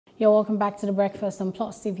You're welcome back to The Breakfast on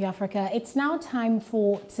Plus TV Africa. It's now time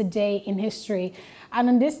for Today in History. And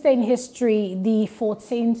on this day in history, the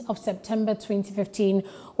 14th of September 2015,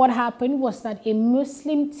 what happened was that a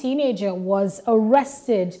Muslim teenager was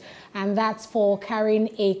arrested, and that's for carrying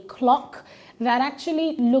a clock that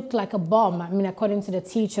actually looked like a bomb. I mean, according to the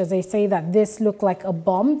teachers, they say that this looked like a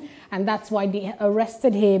bomb, and that's why they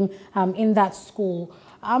arrested him in that school.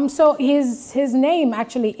 So his name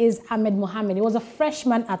actually is Ahmed Mohamed. He was a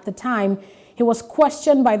freshman at the time. He was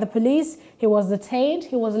questioned by the police. He was detained.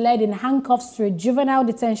 He was led in handcuffs to a juvenile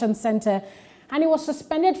detention center, and he was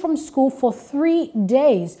suspended from school for 3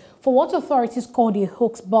 days for what authorities called a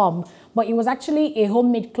hoax bomb. But it was actually a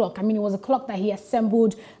homemade clock. I mean, it was a clock that he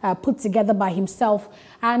assembled, put together by himself.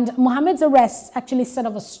 And Mohammed's arrest actually set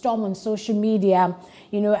off a storm on social media,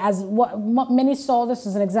 you know, as what many saw this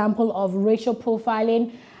as an example of racial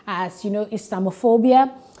profiling, as, you know,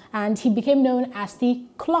 Islamophobia. And he became known as the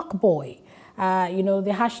clock boy. You know,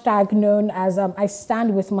 the hashtag known as I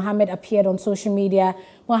Stand With Mohammed appeared on social media.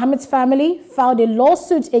 Mohammed's family filed a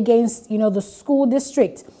lawsuit against, you know, the school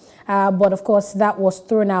district. But of course, that was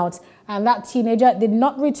thrown out. And that teenager did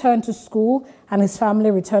not return to school, and his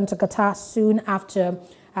family returned to Qatar soon after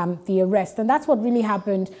the arrest. And that's what really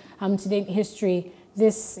happened today in history.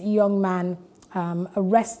 This young man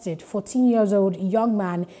arrested, 14 years old young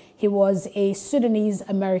man. He was a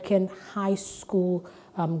Sudanese-American high school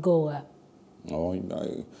goer. Oh,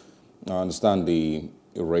 I understand the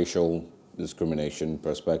racial discrimination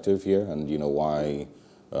perspective here, and you know why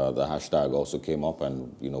the hashtag also came up,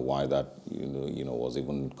 and you know why that was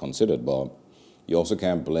even considered. But you also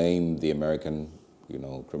can't blame the American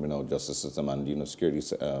criminal justice system and security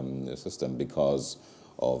system because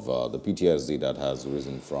of the PTSD that has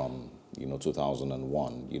risen from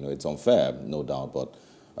 2001. It's unfair, no doubt, but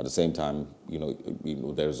at the same time,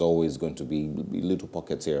 there's always going to be little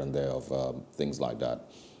pockets here and there of things like that.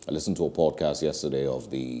 I listened to a podcast yesterday of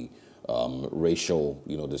the racial,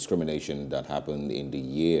 discrimination that happened in the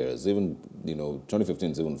years. Even,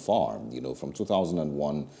 2015 is even far. From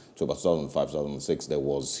 2001 to about 2005, 2006, there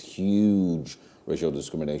was huge racial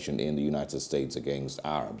discrimination in the United States against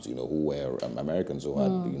Arabs, who were Americans who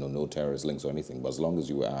had, no terrorist links or anything. But as long as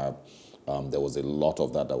you were Arab, there was a lot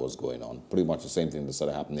of that was going on. Pretty much the same thing that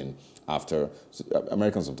started happening after.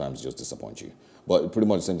 Americans sometimes just disappoint you. But pretty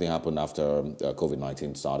much the same thing happened after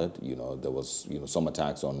COVID-19 started. There was some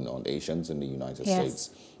attacks on Asians in the United States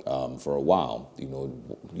for a while.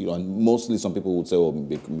 And mostly some people would say, oh,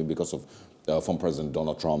 because of from President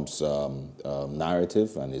Donald Trump's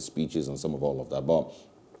narrative and his speeches and some of all of that. But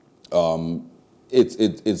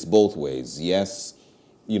it's both ways. Yes.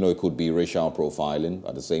 It could be racial profiling.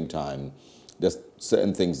 At the same time, there's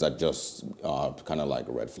certain things that just are kind of like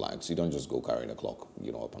red flags. You don't just go carrying a clock,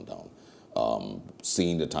 up and down.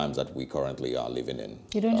 Seeing the times that we currently are living in.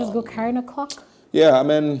 You don't just go carrying a clock? Yeah, I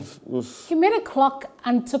mean... You made a clock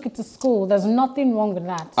and took it to school. There's nothing wrong with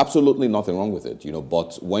that. Absolutely nothing wrong with it,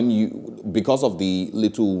 but when because of the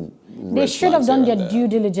little they should have done their due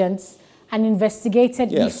diligence and investigated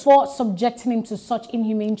before subjecting him to such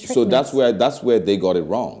inhumane treatment. So that's where they got it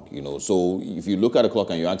wrong, So if you look at a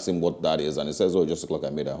clock and you ask him what that is, and it says, "Oh, just a clock I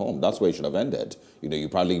made at home," that's where it should have ended. You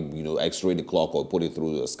probably X-ray the clock or put it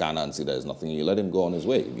through a scanner and see there's nothing. You let him go on his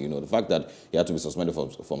way. The fact that he had to be suspended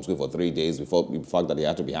from school for 3 days, before the fact that he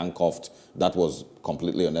had to be handcuffed, that was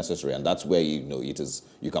completely unnecessary. And that's where it is.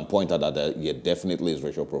 You can point out that there definitely is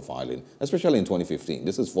racial profiling, especially in 2015.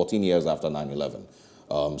 This is 14 years after 9/11.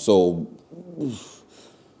 I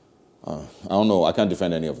don't know. I can't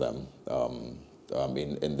defend any of them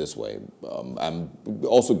in this way. I'm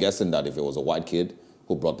also guessing that if it was a white kid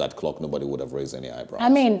who brought that clock, nobody would have raised any eyebrows. I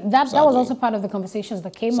mean, that was also part of the conversations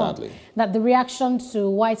that came up. That the reaction to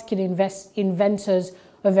white kid inventors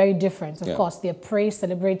were very different. Of course, they're praised,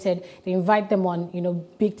 celebrated. They invite them on,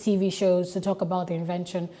 big TV shows to talk about the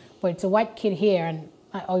invention. But it's a white kid here,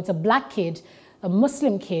 or it's a black kid, a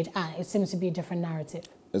Muslim kid, it seems to be a different narrative.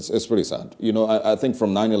 It's pretty sad. I think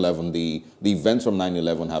from 9/11, the events from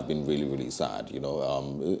 9/11 have been really, really sad.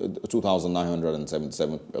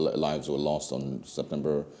 2,977 lives were lost on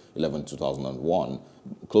September 11, 2001.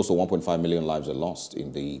 Close to 1.5 million lives were lost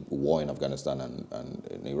in the war in Afghanistan and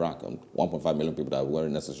in Iraq. 1.5 million people that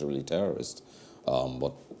weren't necessarily terrorists.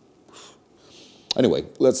 But anyway,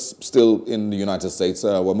 let's still in the United States.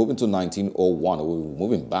 We're moving to 1901. We're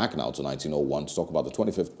moving back now to 1901 to talk about the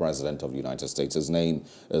 25th president of the United States. His name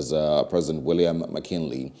is President William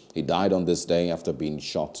McKinley. He died on this day after being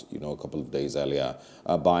shot, a couple of days earlier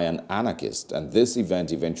by an anarchist. And this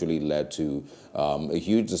event eventually led to a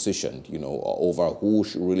huge decision, over who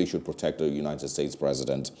really should protect the United States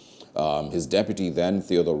president. His deputy then,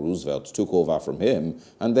 Theodore Roosevelt, took over from him,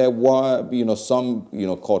 and there were, some,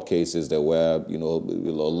 court cases. There were, a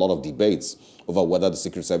lot of debates over whether the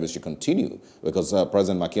Secret Service should continue, because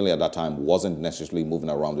President McKinley at that time wasn't necessarily moving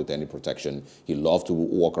around with any protection. He loved to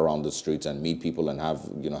walk around the streets and meet people and have,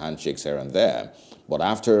 handshakes here and there. But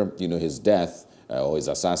after, his death or his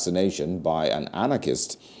assassination by an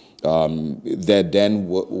anarchist, there then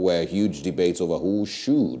were huge debates over who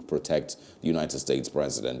should protect the United States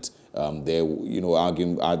president. They,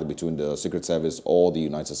 arguing either between the Secret Service or the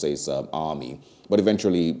United States Army. But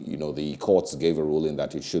eventually, the courts gave a ruling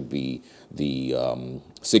that it should be the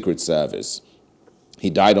Secret Service. He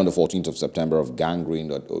died on the 14th of September of gangrene,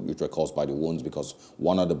 which were caused by the wounds because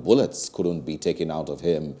one of the bullets couldn't be taken out of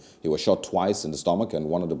him. He was shot twice in the stomach, and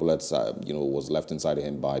one of the bullets, was left inside of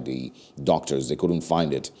him by the doctors. They couldn't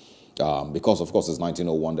find it because, of course, it's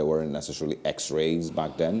 1901. There weren't necessarily X-rays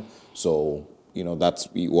back then. So, that's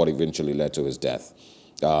what eventually led to his death.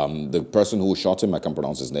 The person who shot him, I can't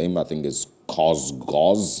pronounce his name, I think is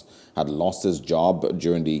Goz, had lost his job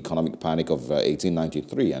during the economic panic of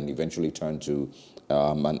 1893 and eventually turned to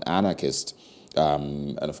an anarchist.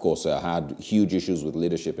 And of course, had huge issues with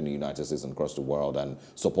leadership in the United States and across the world, and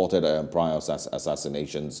supported prior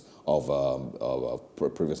assassinations of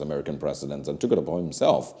previous American presidents, and took it upon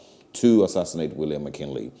himself to assassinate William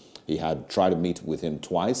McKinley. He had tried to meet with him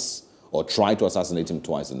twice, or tried to assassinate him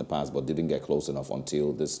twice in the past, but didn't get close enough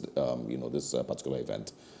until this, this particular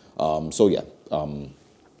event.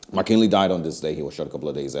 McKinley died on this day. He was shot a couple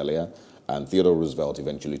of days earlier. And Theodore Roosevelt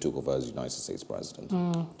eventually took over as United States president.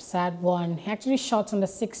 Sad one. He actually shot on the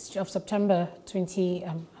 6th of September,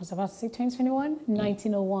 2021,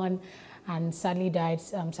 1901, and sadly died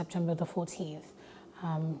September the 14th.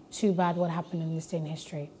 Too bad what happened in this day in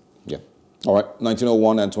history. Yeah. All right,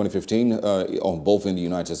 1901 and 2015, on both in the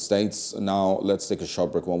United States. Now, let's take a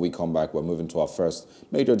short break. When we come back, we're moving to our first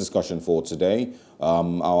major discussion for today.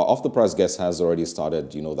 Our off-the-press guest has already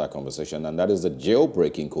started, that conversation, and that is the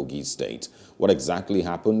jailbreaking Kogi State. What exactly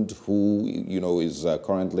happened, who, is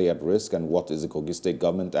currently at risk, and what is the Kogi State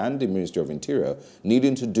government and the Ministry of Interior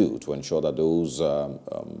needing to do to ensure that those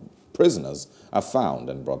prisoners are found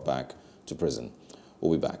and brought back to prison.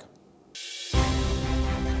 We'll be back.